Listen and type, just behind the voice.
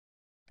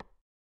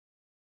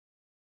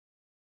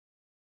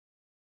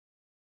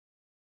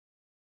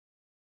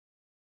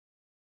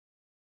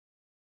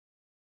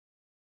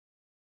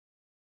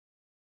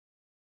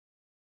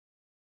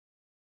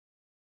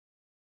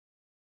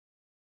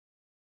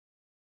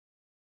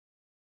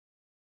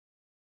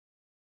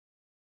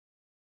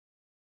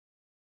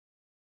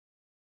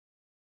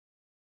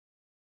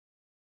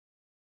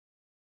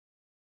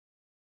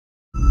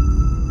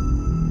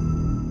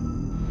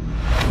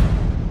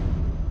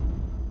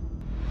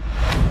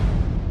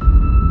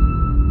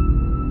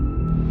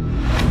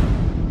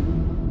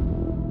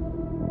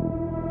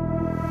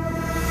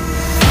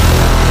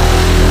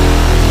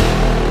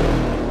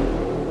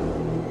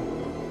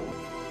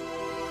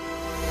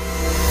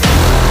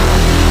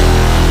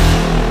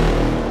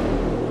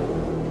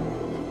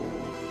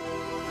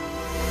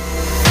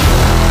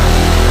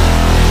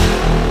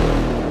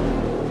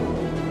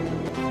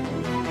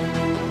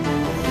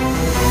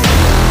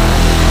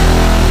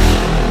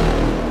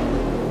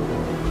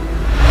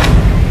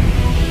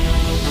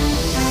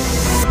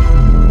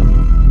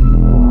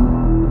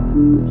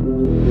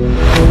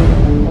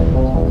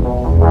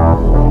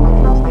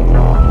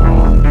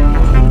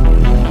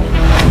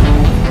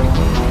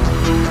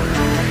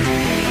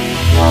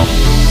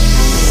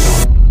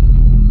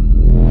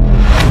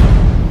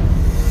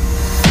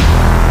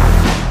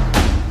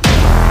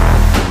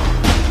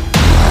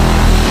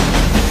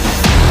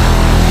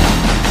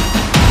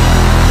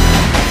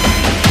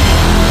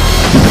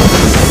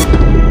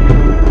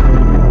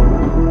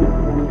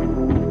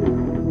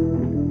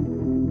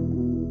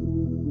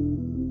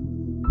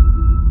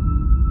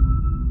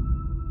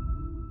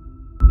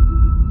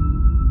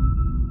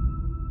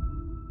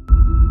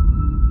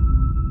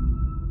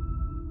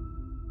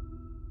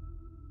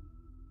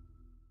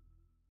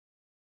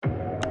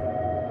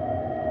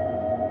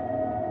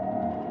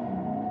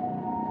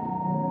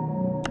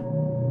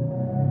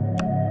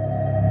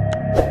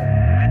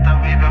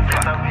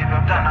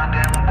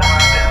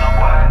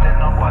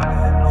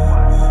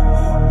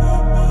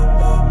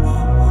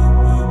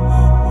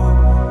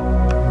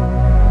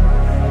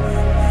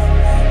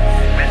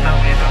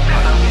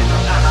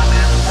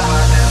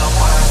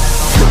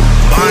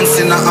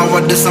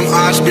do some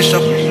archbishop.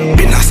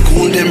 Been a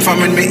school them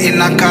from when me in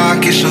a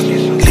khaki shop.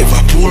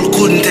 Liverpool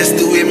couldn't test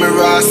the way me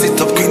raw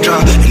sit up. Quick draw,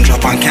 him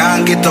drop and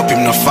can't get up.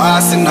 Him not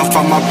fast enough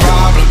for my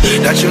problem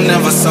that you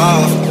never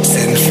solve.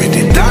 Send for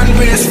the Dan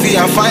race for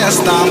a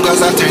firestorm,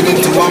 cause I turn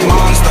into a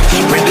monster.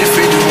 Ready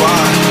for the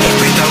war,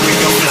 better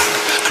with your black.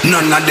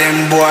 None of them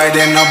boy,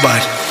 they no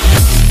bad.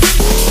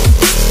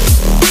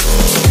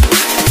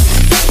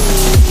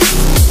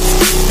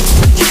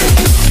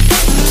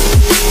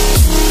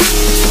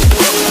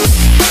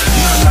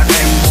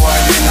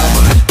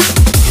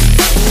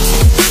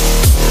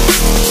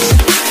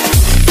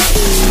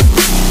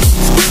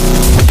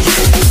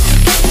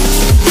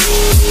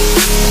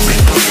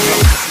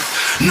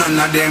 None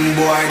of them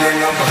boy, they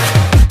no bad.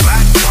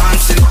 Bad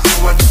dancing,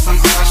 power to some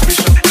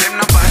archbishop. Them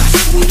no bad.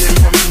 School them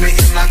from me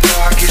in a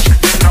khaki.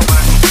 Them no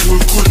bad. School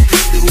couldn't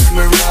take the way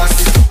me raw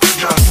sit up.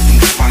 Drop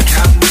enough and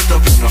can't beat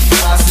up. No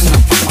fast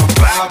enough for my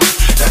Bible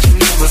that you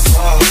never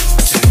saw.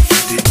 Send for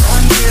the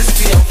grand race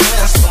for your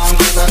firestorm,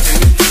 cause I tell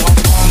you no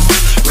bombs.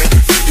 Ready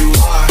for the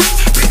war,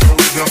 better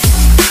with your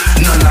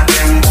fun. None of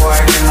them boy,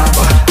 they no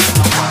bad.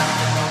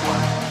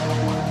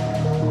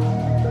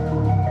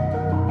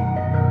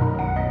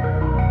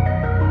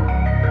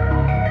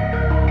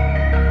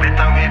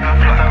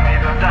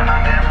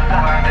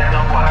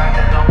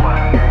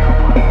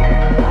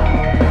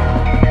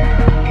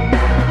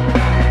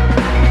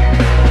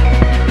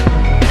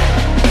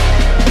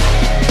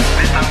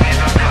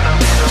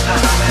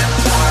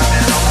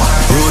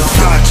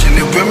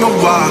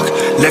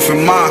 Left a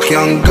mark,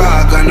 young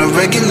gog on a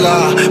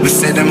regular. We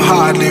say them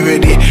hardly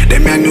ready.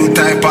 Them a new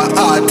type of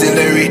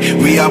artillery.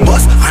 We a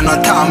bus and a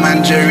Tom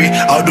and Jerry.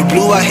 Out the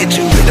blue I hit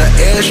you with an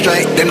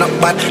airstrike. They not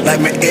bad like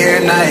my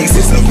air Nikes.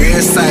 It's a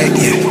rare sight,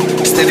 yeah.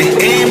 Steady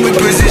aim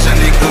with precision,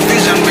 equal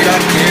vision with a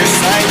clear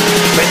sight.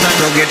 Better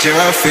go get your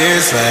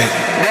affairs right.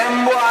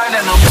 Them boy,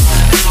 they no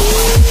bad.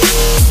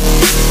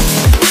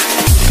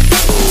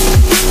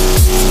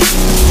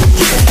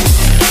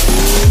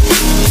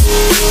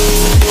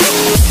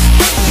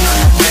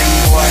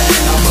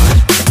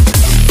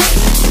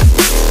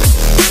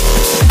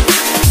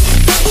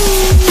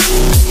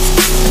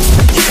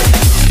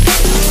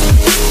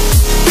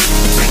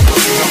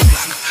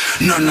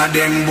 None of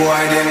them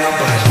boy, they no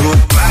bad.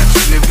 Road bad,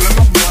 live with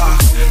my bar.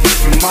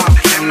 If you mark,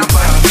 them no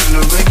bad, them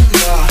no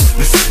regular.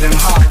 We see them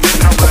hard, them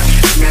no bad.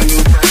 Me a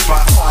new type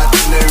of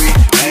artillery.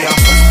 They a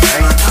bust, they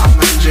a Tom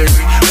and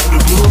Jerry. All the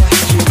blue,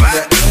 you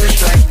bad, the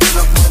strike, they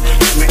no bad.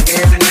 Me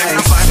air the night,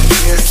 no bad,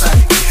 clear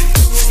sight.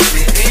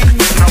 They ain't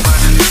no bad,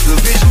 and it's the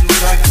vision, we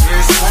got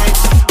clear sight.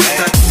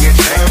 Better to get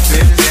your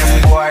fit,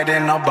 them boy,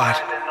 they no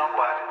bad.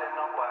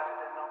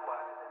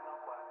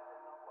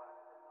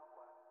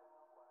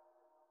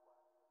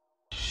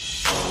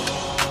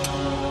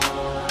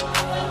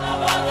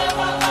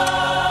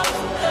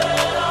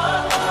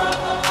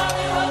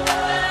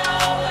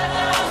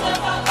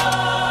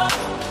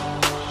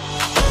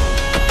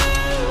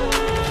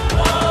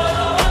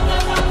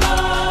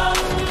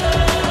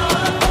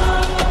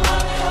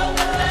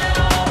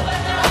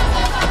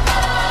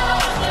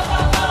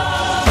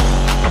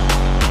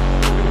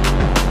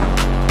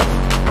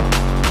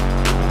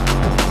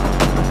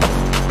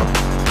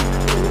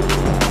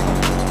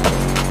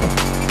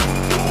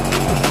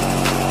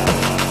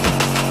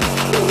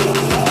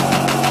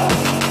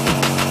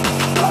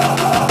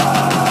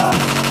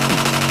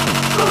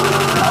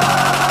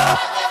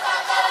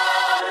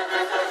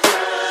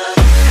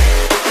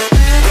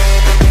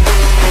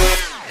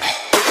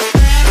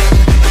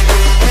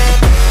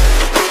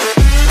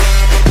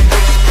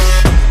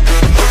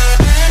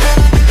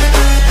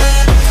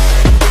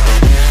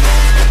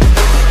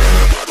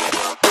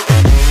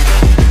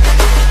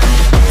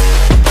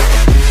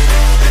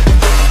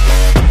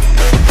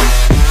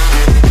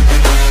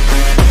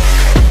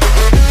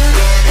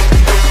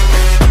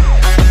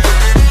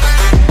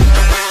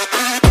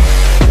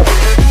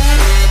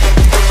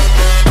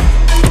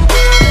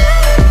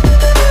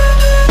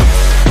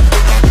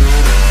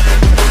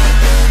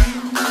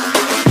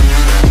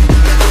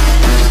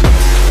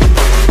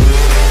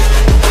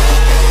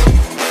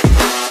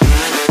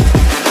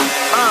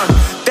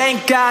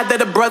 That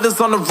the brothers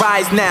on the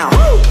rise now.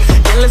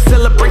 Endless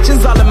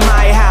celebrations all in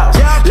my house.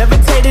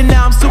 Levitating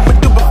now, I'm super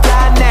duper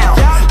fly now.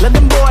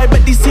 London boy,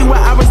 but DC where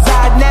I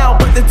reside now.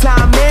 Put the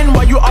time in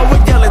while you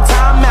always yelling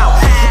time out.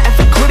 And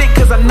for quit it,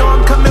 cause I know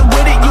I'm coming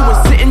with it. You were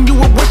sitting, you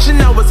were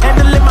wishing I was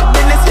handling my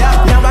business.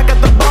 Now I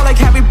got the ball like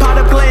Harry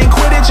Potter playing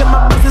Quidditch. And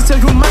my business is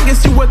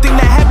humongous, you would think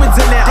that happens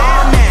in it.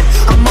 Oh man,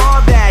 I'm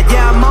all that,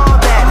 yeah, I'm all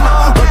that.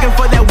 Working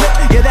for that whip,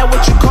 yeah, that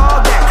what you call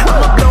that.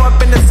 I'ma blow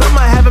up in the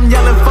summer, have them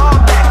yelling fall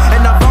back.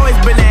 And I've always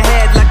been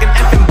ahead like an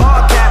effing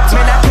ball cap.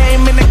 Man, I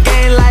came in the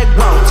game like,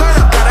 whoa.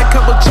 Got a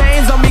couple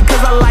chains on me cause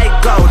I like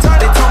gold.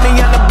 They told me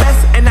I'm the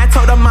best and I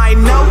told them I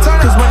know.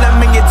 Cause when I'm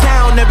in your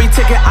town, every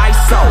ticket I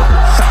sold.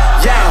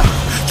 Yeah,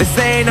 they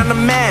saying I'm the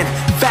man.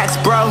 Facts,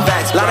 bro.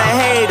 Lot of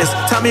haters,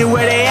 tell me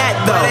where they at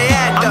though.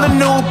 I'm the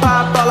new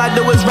pop, all I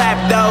do is rap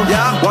though.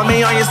 Want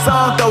me on your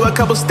song, throw a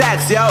couple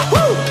stacks, yo.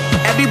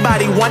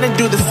 Everybody wanna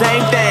do the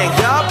same thing,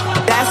 yup.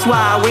 That's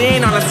why we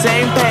ain't on the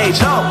same page.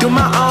 Do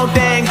my own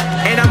thing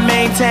and I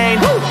maintain.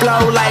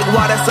 Flow like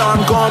water, so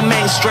I'm going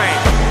mainstream.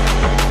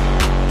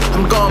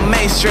 I'm going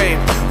mainstream.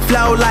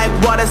 Flow like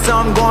water, so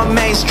I'm going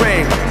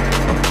mainstream.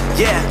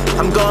 Yeah,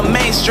 I'm going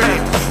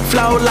mainstream.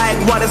 Flow like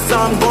water, so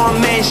I'm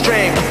going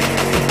mainstream.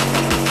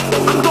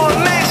 I'm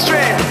going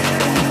mainstream.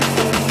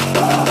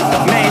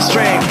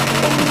 Mainstream.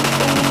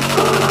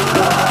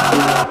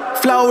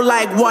 Flow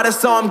like water,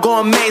 so I'm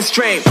going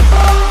mainstream.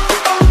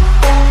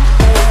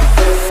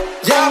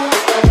 Yeah.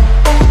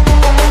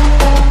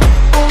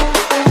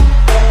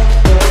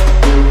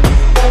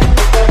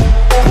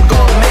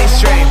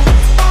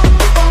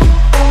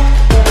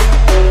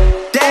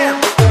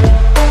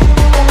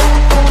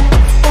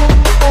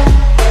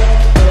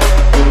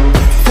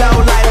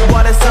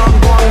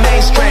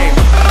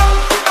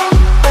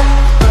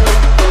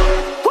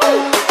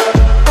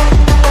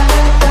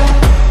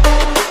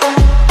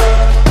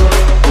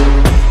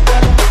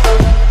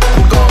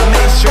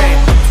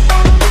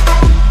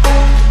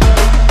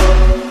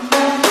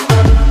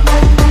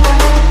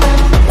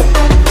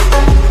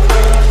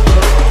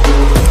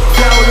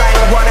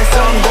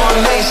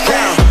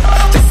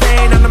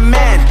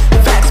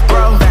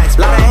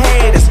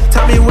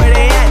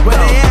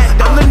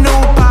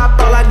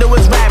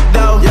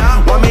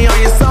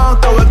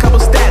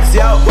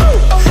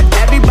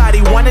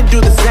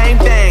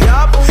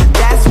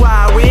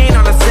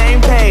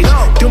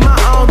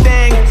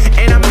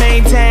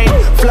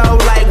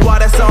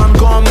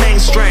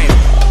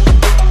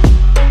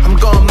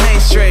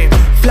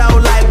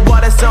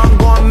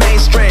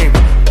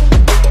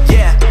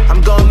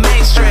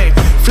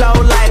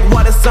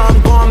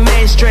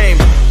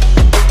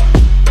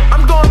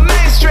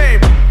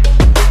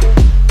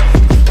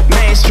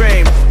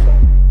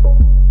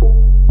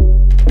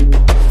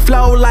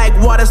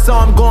 So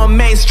I'm going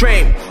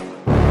mainstream.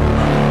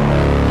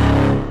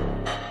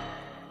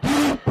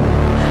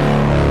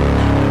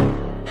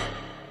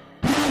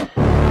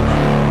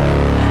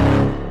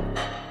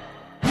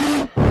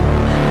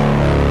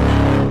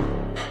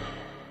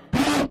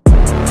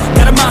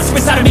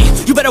 Inside of me,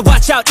 you better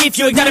watch out if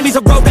you ignite me's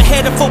a road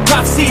ahead of full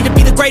prophecy to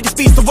be the greatest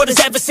beast the world has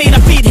ever seen. I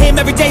feed him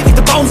every day, leave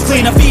the bones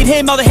clean. I feed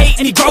him all the hate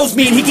and he grows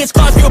me, and he gets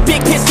claws real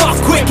big, pissed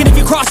off quick. And if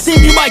you cross him,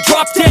 you might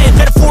drop dead.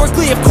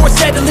 Metaphorically, of course,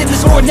 settling the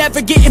sword,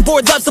 never getting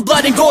bored, loves the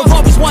blood and gore,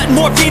 always wanting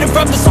more, feeding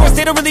from the source.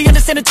 They don't really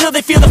understand until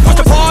they feel the force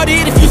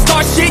departed. If you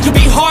start shit, you'll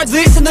be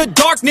heartless in the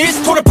darkness,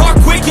 torn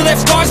apart quick. You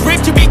left scars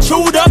ripped, you'll be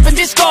chewed up and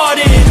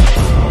discarded.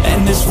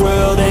 And this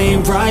world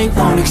ain't right,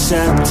 won't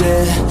accept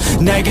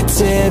it.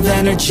 Negative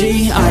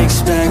energy, I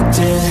expect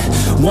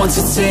it. Once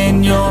it's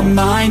in your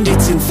mind,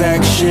 it's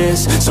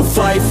infectious. So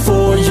fight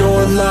for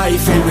your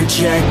life and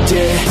reject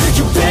it.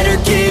 You better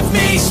give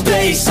me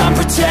space, I'm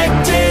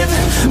protective.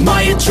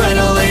 My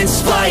adrenaline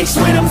spikes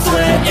when I'm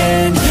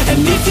threatened. And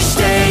if you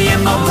stay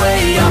in my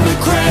way, I'm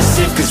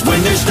aggressive. Cause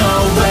when there's no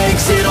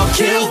exit, I'll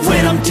kill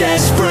when I'm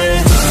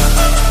desperate.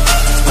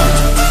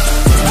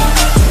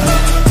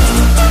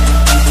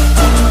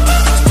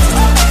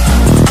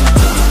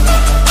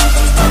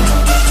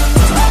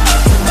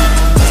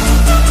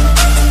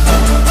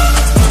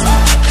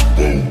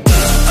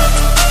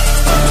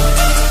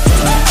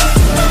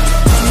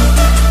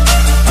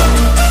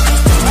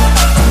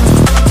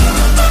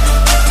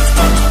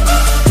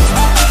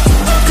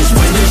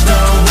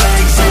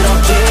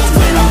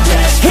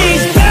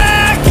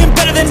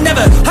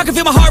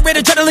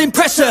 Adrenaline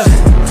pressure,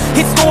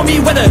 it's stormy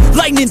weather,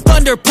 lightning,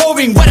 thunder,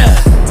 pouring weather.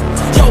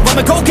 Yo, I'm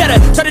a go-getter,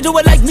 try to do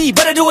it like me,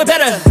 but I do it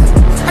better.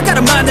 I got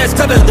a mind that's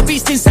clever, the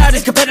beast inside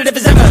is competitive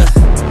as ever.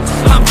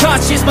 I'm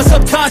conscious, my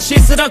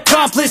subconscious an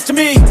accomplice to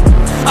me.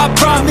 I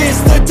promise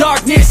the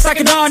darkness I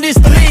can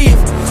honest believe.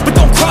 But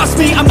don't cross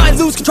me, I might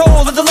lose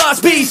control of the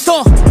lost beast.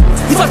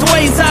 He's locked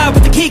away inside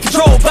with the key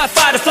controlled by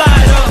fight or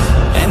flight.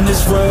 And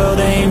this world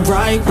ain't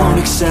right, won't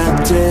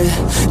accept it.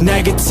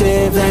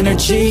 Negative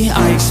energy,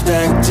 I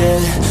expect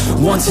it.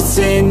 Once it's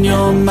in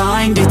your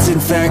mind, it's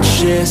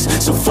infectious.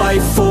 So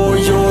fight for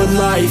your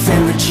life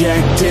and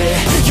reject it.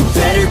 You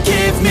better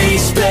give me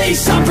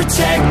space, I'm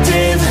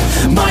protective.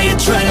 My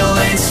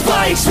adrenaline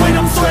spikes when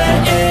I'm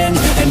threatened.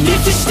 And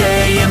if you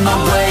stay in my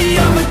way,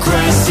 I'm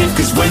aggressive.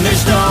 Cause when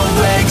there's no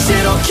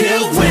exit, I'll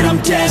kill when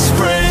I'm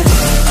desperate.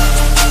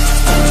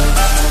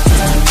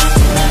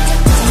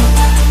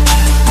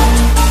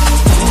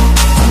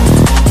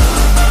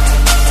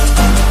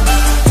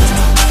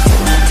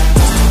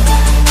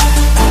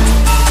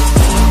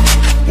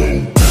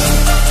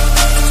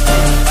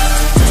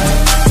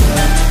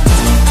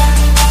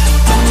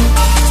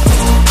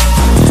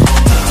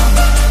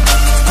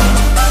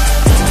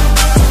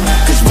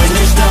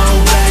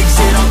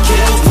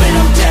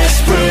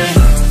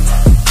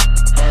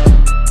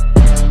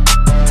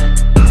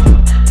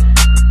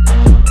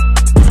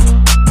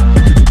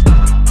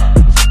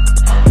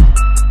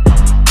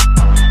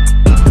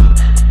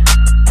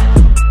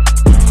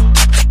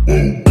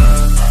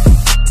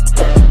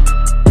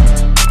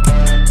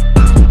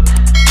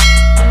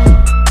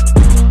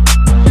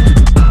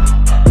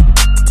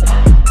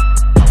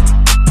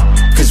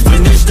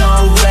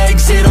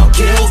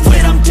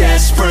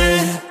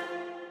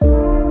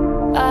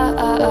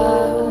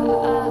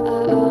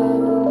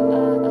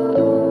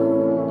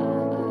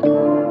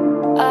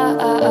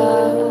 Don't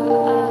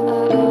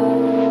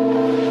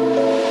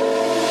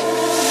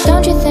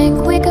you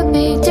think we could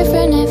be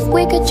different if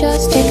we could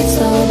just take it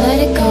slow, let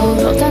it go,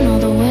 roll down all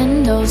the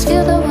windows,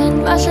 feel the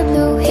wind rushing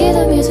through, hear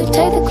the music,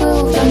 take the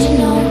groove. Don't you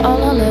know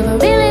all I'll ever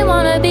really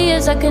wanna be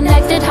is a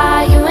connected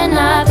high, you and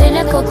I,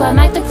 pinnacle,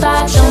 climactic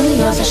vibe. Show me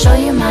yours, I'll show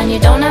you mine, you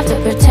don't have to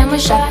pretend we're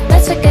shy.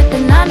 Let's forget the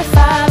 9 to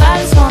 5, I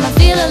just wanna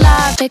feel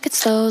alive. Take it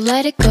slow,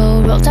 let it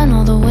go, roll down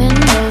all the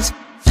windows.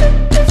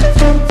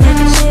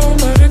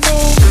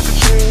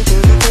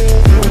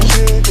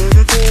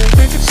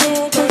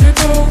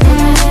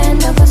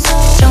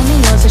 Show me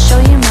yours, I'll show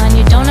you mine,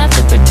 you don't have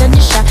to pretend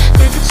you're shy.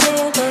 Take it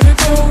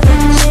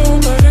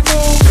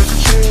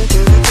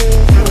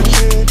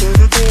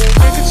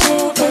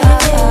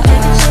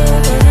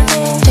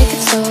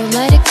slow,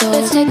 let it go.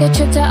 Let's take a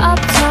trip to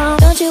uptown.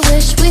 Don't you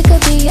wish we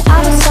could be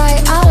out of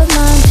sight, out of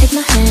mind? Take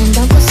my hand,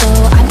 don't go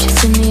slow, I'm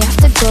chasing me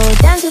after go.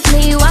 Dance with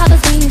me while the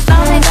beat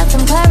finally got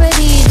some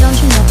clarity.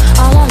 Don't you know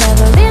all I'll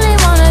ever really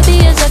wanna be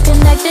is a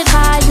connected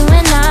high, you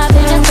and I,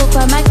 pinnacle,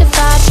 climactic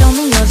vibe. Show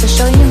me yours, I'll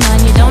show you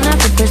mine, you don't have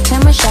to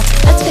pretend we're shy.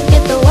 Let's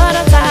forget the world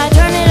outside,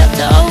 turn it up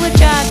to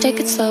overdrive. Take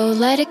it slow,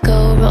 let it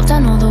go, roll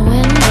down all the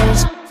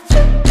windows.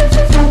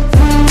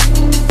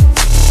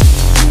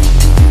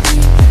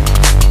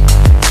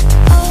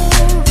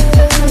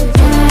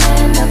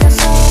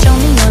 Show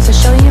me yours, I'll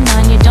show you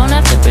mine, you don't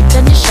have to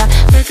pretend you're shy.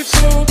 Take it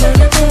slow, let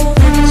it go,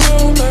 take it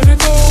slow, let it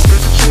go.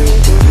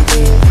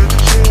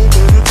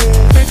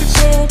 Take it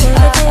slow, let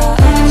it go,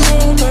 take it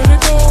slow, let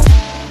it go.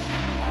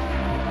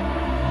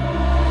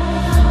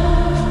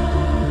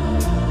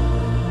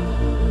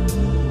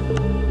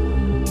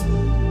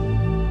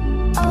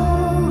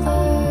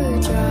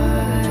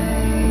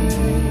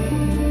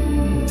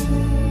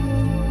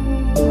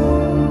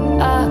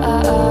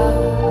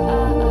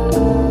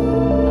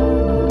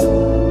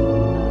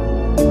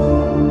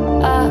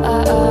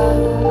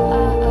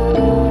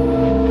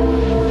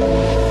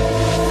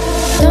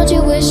 Don't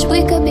you wish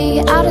we could be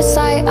out of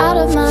sight, out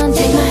of mind?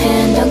 Take my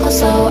hand, don't go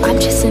slow, I'm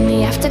chasing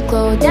the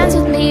afterglow. Dance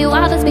with me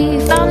while the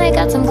beat finally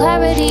got some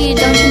clarity.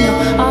 Don't you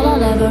know all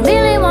I'll ever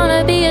really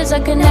wanna be is a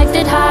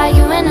connected high,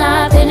 you and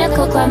I,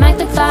 pinnacle,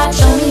 climactic vibe.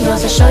 Show me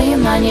yours, I'll show you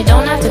mine, you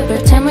don't have to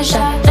pretend we're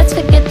shy. Let's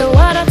forget the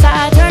world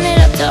outside, turn it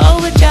up to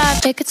overdrive.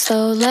 Take it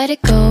slow, let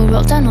it go,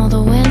 roll down all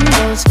the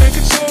windows. Take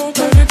it slow,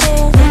 let it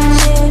go, take it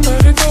slow,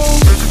 let it go.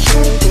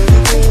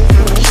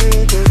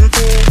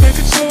 Take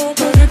it slow,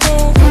 let it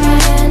go.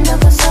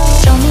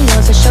 Show me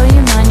yours, I'll show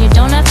you mine, you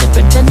don't have to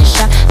pretend you're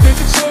shy. Take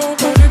it slow,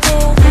 let it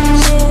go, take it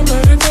slow,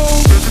 let it go.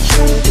 Take it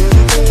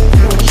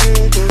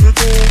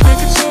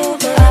slow,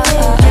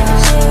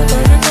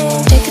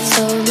 take it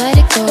slow, let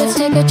it go. Let's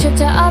take a trip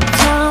to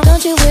uptown.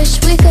 Don't you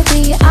wish we could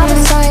be out of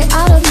sight,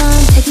 out of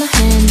mind? Take my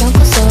hand, don't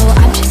go slow,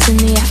 I'm chasing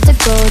the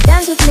afterglow.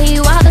 Dance with me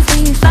while the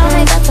beat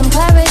finally got some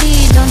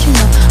clarity. Don't you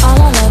know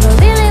all I'll ever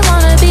really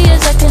wanna be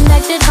is a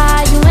connected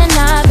high, you and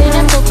I,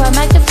 pinnacle,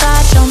 climactic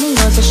vibe. Show me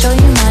yours, I'll show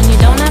you mine, you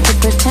don't have to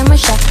pretend we're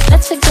shy.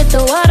 Let's forget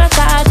the world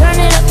outside, turn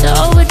it up to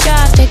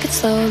overdrive. Take it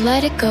slow,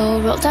 let it go,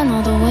 roll down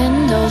all the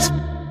windows.